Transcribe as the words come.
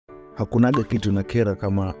Hakunaga kitu na kera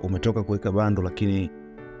kama umetoka kuweka bando lakini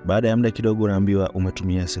baada ya muda kidogo unaambiwa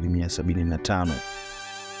umetumia 75%.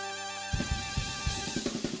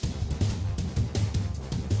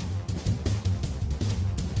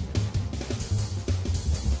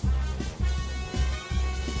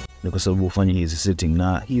 Ni kwa sababu ufanye hizi setting,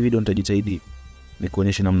 na hii video nitajitahidi ni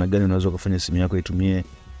kuonyesha namna gani unaweza kufanya simu yako itumie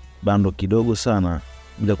bando kidogo sana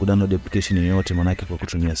bila kudownload application yoyote, manake kwa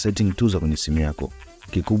kutumia setting tu za kwenye simu yako.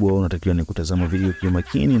 Kikubwa unatakiwa ni kutazama video kwa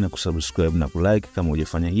makini na kusubscribe na kulike kama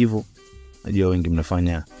hujafanya hivyo. Najua wengi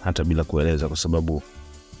mnafanya hata bila kueleza, kwa sababu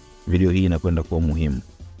video hii inakwenda kuwa muhimu.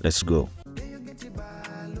 Let's go.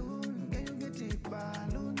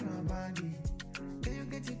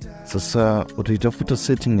 Sasa utaitafuta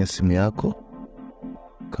setting ya simu yako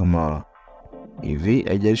kama hivi.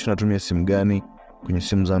 Haijalishi unatumia simu gani. Kwenye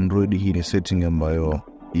simu za Android hii ni setting ambayo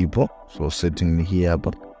ipo. So setting ni hii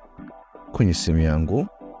hapa kwenye simu yangu.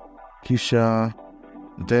 Kisha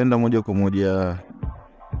nitaenda moja kwa moja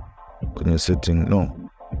kwenye setting.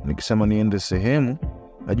 Nikisema niende sehemu,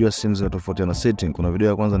 najua simu zinatofautiana setting. Kuna video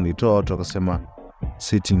ya kwanza nilitoa watu wakasema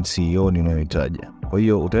setting sioni unayohitaji. Kwa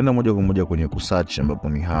hiyo utaenda moja kwa moja kwenye kusearch ambapo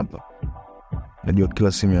ni hapa. Najua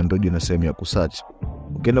kila simu ya Android ina sehemu ya kusearch.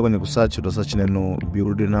 Ukienda kwenye kusearch utasearch neno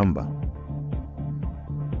build number.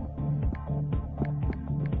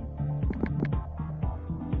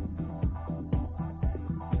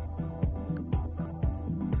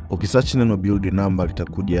 Ukisearch neno build number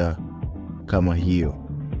litakuja kama hiyo.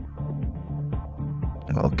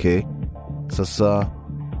 Okay. Sasa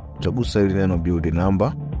utagusa hili neno build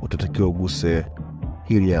number, utatakiwa uguse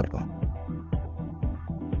hili hapa.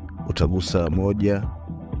 Utagusa 1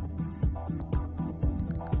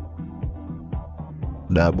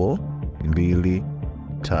 double 2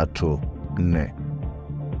 3 4.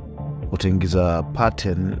 Utaingiza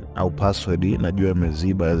pattern au password. Najua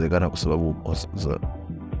imeziba, inawezekana kwa sababu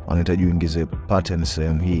wanahitaji uingize pattern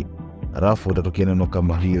sehemu hii. Alafu utatokea neno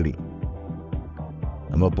kama hili,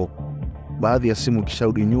 ambapo baadhi ya simu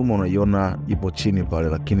kishaudi nyuma unaiona ipo chini pale,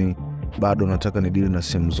 lakini bado nataka ni deal na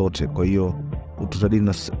simu zote. Kwa hiyo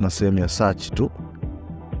utadili na sehemu ya search tu.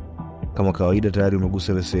 Kama kawaida tayari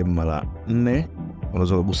umegusa ile sehemu mara 4,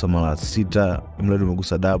 unaweza kugusa mara 6, mradi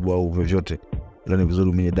umegusa double au vyovyote. Ila ni vizuri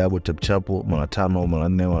umenye double tap chapo mara 5 au mara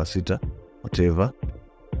 4 mara 6 whatever.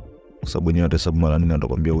 Kwa sababu wenyewe atahesabu mara 4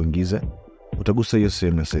 atakwambia uingize. Utagusa hiyo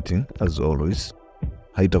sehemu ya setting as always.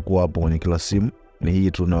 Haitakuwa hapo kwenye kila simu, ni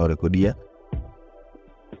hii tu naorekodia.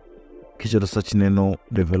 Kisha utasearch neno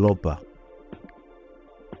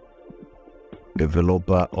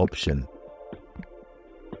developer option.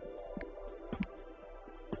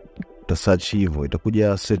 Utasearch hivyo,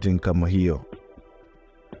 itakuja setting kama hiyo.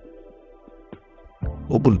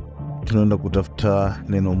 Huku tunaenda kutafuta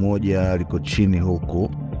neno moja liko chini huku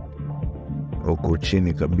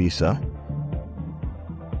chini kabisa,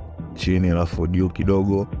 chini alafu juu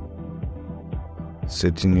kidogo.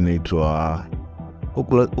 Setting inaitwa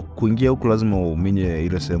kuingia huku lazima uminye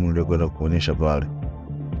ile sehemu ndio kwenda kuonyesha pale.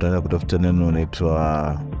 Utaenda kutafuta neno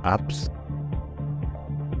inaitwa apps.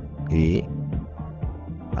 Hii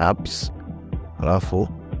apps, alafu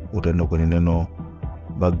utaenda kwenye neno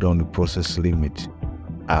background process limit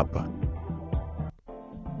hapa.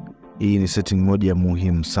 Hii ni setting moja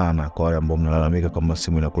muhimu sana kwa wale ambao mnalalamika kama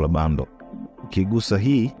simu inakula bando. Ukigusa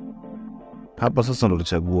hii hapa sasa ndio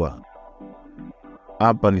utachagua.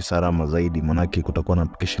 Hapa ni salama zaidi, manake kutakuwa na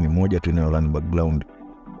application moja tu inayo background.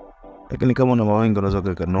 Lakini kama una mawingi unaweza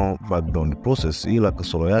kuweka no background process, ila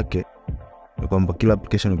kasoro yake ni kwamba kila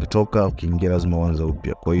application ukitoka ukiingia lazima uanze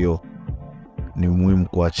upya. Kwa hiyo ni muhimu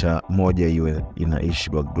kuacha moja iwe inaishi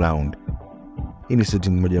background. Hii ni setting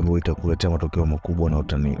moja ambayo itakuletea matokeo makubwa na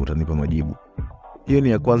utanipa majibu. Hiyo ni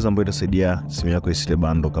ya kwanza ambayo itasaidia simu yako isile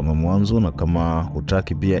bando kama mwanzo, na kama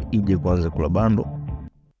hutaki pia ije kuanza kula bando.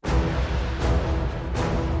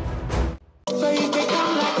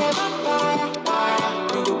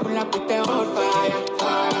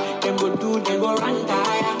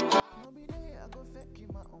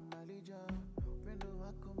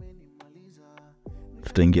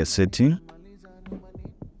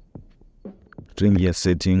 Tutaingia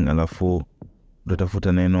setting, alafu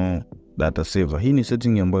utatafuta neno data saver. Hii ni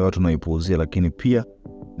setting ambayo watu wanaipuuzia, lakini pia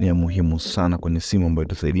ni ya muhimu sana kwenye simu ambayo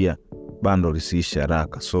itasaidia bando lisiishe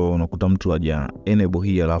haraka. So unakuta mtu haja enable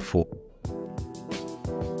hii, alafu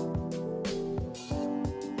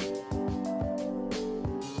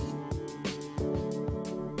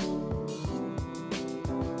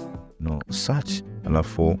search,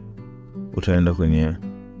 alafu utaenda kwenye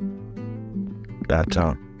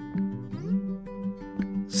data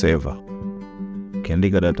saver.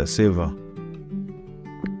 Ukiandika data saver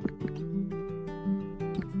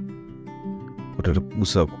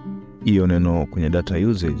utagusa hiyo neno kwenye data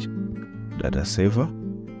usage, data saver,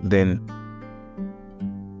 then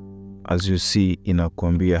as you see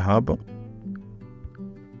inakuambia hapa,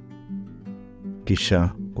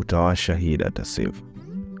 kisha utawasha hii data save.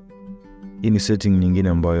 Hii ni setting nyingine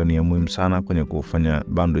ambayo ni ya muhimu sana kwenye kufanya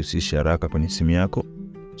bando isiishe haraka kwenye simu yako,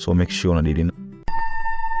 so make sure una delete.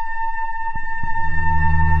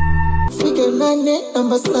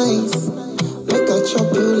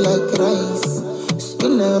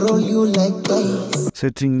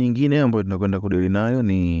 Setting nyingine ambayo tunakwenda kudili nayo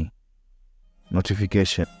ni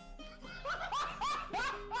notification.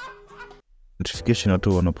 Notification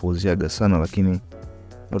watu wanapouziaga sana, lakini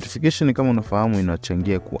notification kama unafahamu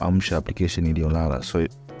inachangia kuamsha application iliyolala. So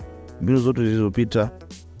mbinu zote zilizopita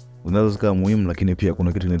unaweza zikawa muhimu, lakini pia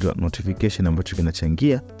kuna kitu kinaitwa notification ambacho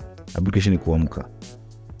kinachangia application kuamka.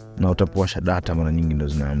 Na utapowasha data mara nyingi ndio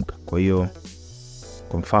zinaamka. Kwa hiyo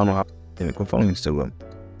kwa mfano Instagram,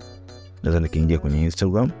 naweza nikiingia kwenye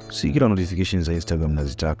Instagram, si kila notification za Instagram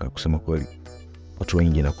nazitaka, kusema kweli. Watu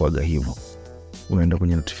wengi inakuaga hivyo. Unaenda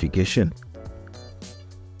kwenye notification,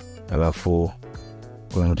 alafu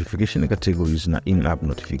kuna notification categories na in-app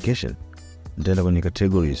notification. Nitaenda kwenye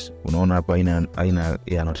categories, unaona hapa aina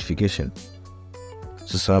ya notification.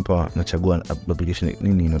 Sasa hapa nachagua application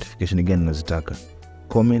nini, notification gani nazitaka.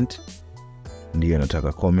 Comment, ndio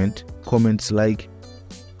nataka comment. Comments like,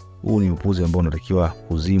 huu ni upuzi ambao unatakiwa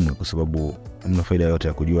kuzimwe kwa sababu hamna faida yote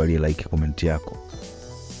ya kujua ali like comment yako.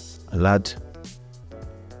 Alert,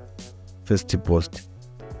 first post,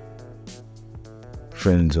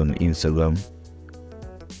 friends on Instagram,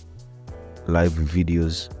 live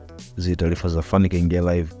videos, zile taarifa za fani kaingia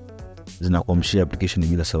live zinakuamshia application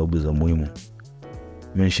bila sababu za muhimu.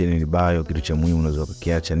 Mention in bio, kitu cha muhimu unaweza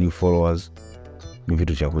kukiacha. New followers ni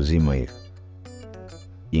vitu cha kuzima hivi.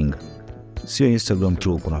 Inga. Sio Instagram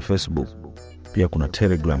tu, kuna Facebook, pia kuna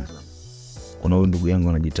Telegram. Kuna huyu ndugu yangu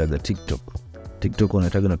anajitaga TikTok. TikTok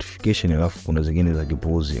wanataga notification, alafu kuna zingine za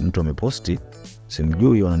kipuuzi. Mtu ameposti,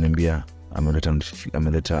 simjui, wananiambia ameleta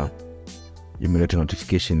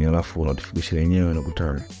notification, alafu notification yenyewe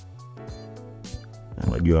inakutana.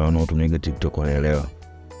 Unajua wanaotumia TikTok wanaelewa.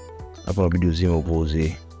 Hapa video zima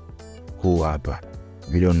upuuzi huu hapa.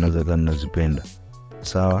 Video nazipenda.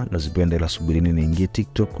 Sawa, nazipenda, ila subirini niingie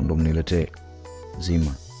TikTok ndo mniletee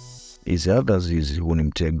zima. Hizi others huu ni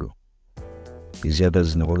mtego. Hizi others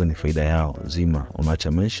zinakuwa ni faida yao. Zima,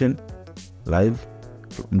 unaacha mention live,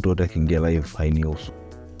 mtu wote akiingia live hainihusu.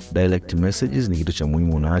 Direct messages ni kitu cha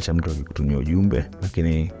muhimu, unaacha mtu akikutumia ujumbe,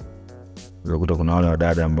 lakini unakuta kuna wale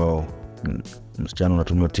wadada ambao msichana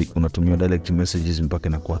unatumia direct messages mpaka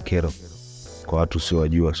inakuwa kero kwa watu sio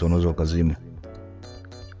wajua, so unaweza ukazima.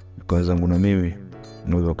 Kwa wenzangu na mimi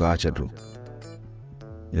unaweza kaacha tu,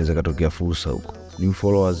 inaweza katokea fursa huko. New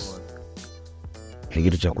followers ni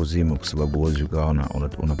kitu cha kuzima kwa sababu huwezi ukaona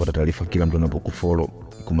unapata taarifa kila mtu anapokufollow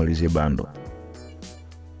kumalizie bando.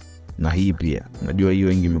 Na hii pia najua hiyo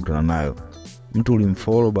wengi mmekutana nayo. Mtu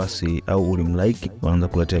ulimfollow basi au ulimlike, wanaanza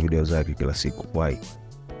kuletea video zake kila siku. Why?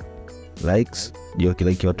 Likes, ndio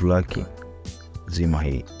kilike watu laki. Zima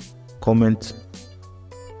hii. Comment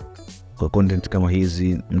kwa content kama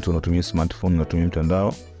hizi, mtu anatumia smartphone, anatumia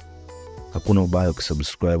mtandao, hakuna ubaya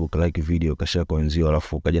ukisubscribe, ukalike video, ukashare kwa wenzio,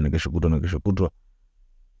 alafu ukaja na kesho kutwa.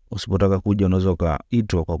 Usipotaka kuja unaweza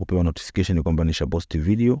ukaitwa kwa kupewa notification kwamba nishaposti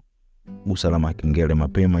video. Gusa alama ya kengele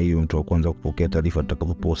mapema, hiyo mtu wa kwanza kupokea taarifa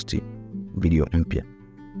tutakapoposti video mpya.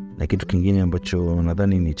 Na kitu kingine ambacho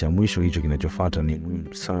nadhani ni cha mwisho, hicho kinachofuata ni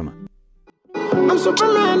muhimu sana. I'm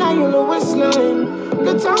Superman, I you know what's name.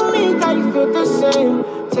 You tell me that you feel the same.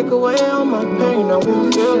 Take away all my pain, I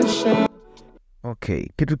won't feel the shame. Okay,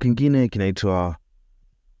 kitu kingine kinaitwa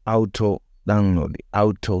auto download,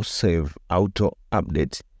 auto save, auto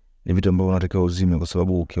update. Ni vitu ambavyo unatakiwa uzime kwa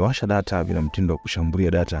sababu ukiwasha data vina mtindo wa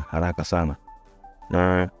kushambulia data haraka sana.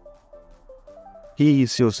 Na hii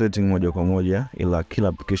sio setting moja kwa moja, ila kila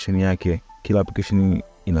application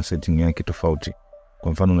ina setting yake tofauti.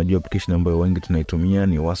 Kwa mfano unajua application ambayo wengi tunaitumia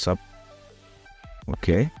ni WhatsApp.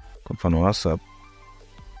 Okay, kwa mfano WhatsApp.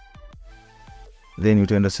 Then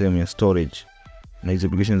utaenda sehemu ya storage. Na hizo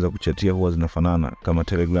applications za kuchatia huwa zinafanana. Kama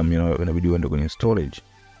Telegram inabidi uende kwenye storage.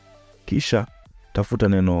 Kisha tafuta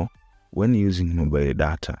neno when using mobile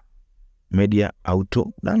data, media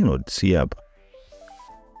auto download, si hapa.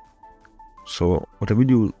 So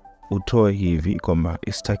utabidi utoe hivi kwamba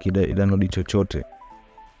istaki download chochote.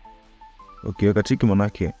 Ukiweka tiki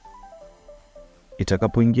manake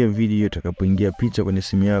itakapoingia video, itakapoingia picha kwenye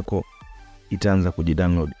simu yako itaanza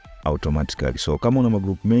kujidownload automatically. So kama una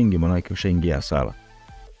magroup mengi manake ushaingia hasara.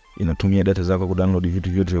 Inatumia data zako kudownload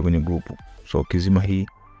vitu vyote kwenye group. So ukizima hii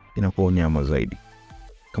inakuwa unyama zaidi.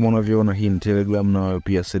 Kama unavyoona, hii ni Telegram, na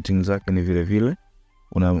pia settings zake ni vile vile.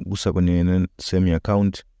 Unagusa kwenye sehemu ya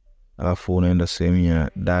account, alafu unaenda sehemu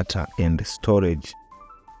ya data and storage.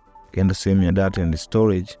 Ukienda sehemu ya data and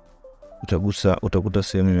storage, utakuta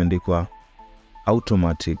sehemu imeandikwa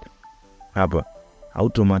automatic. Hapa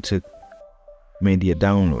automatic media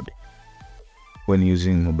download when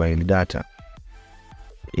using mobile data.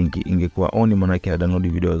 Ingekuwa on, maana yake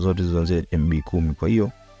download video zote zinaanzia MB 10. Kwa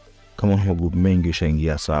hiyo kama una magroup mengi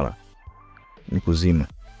ushaingia sala, ni kuzima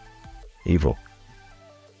hivyo.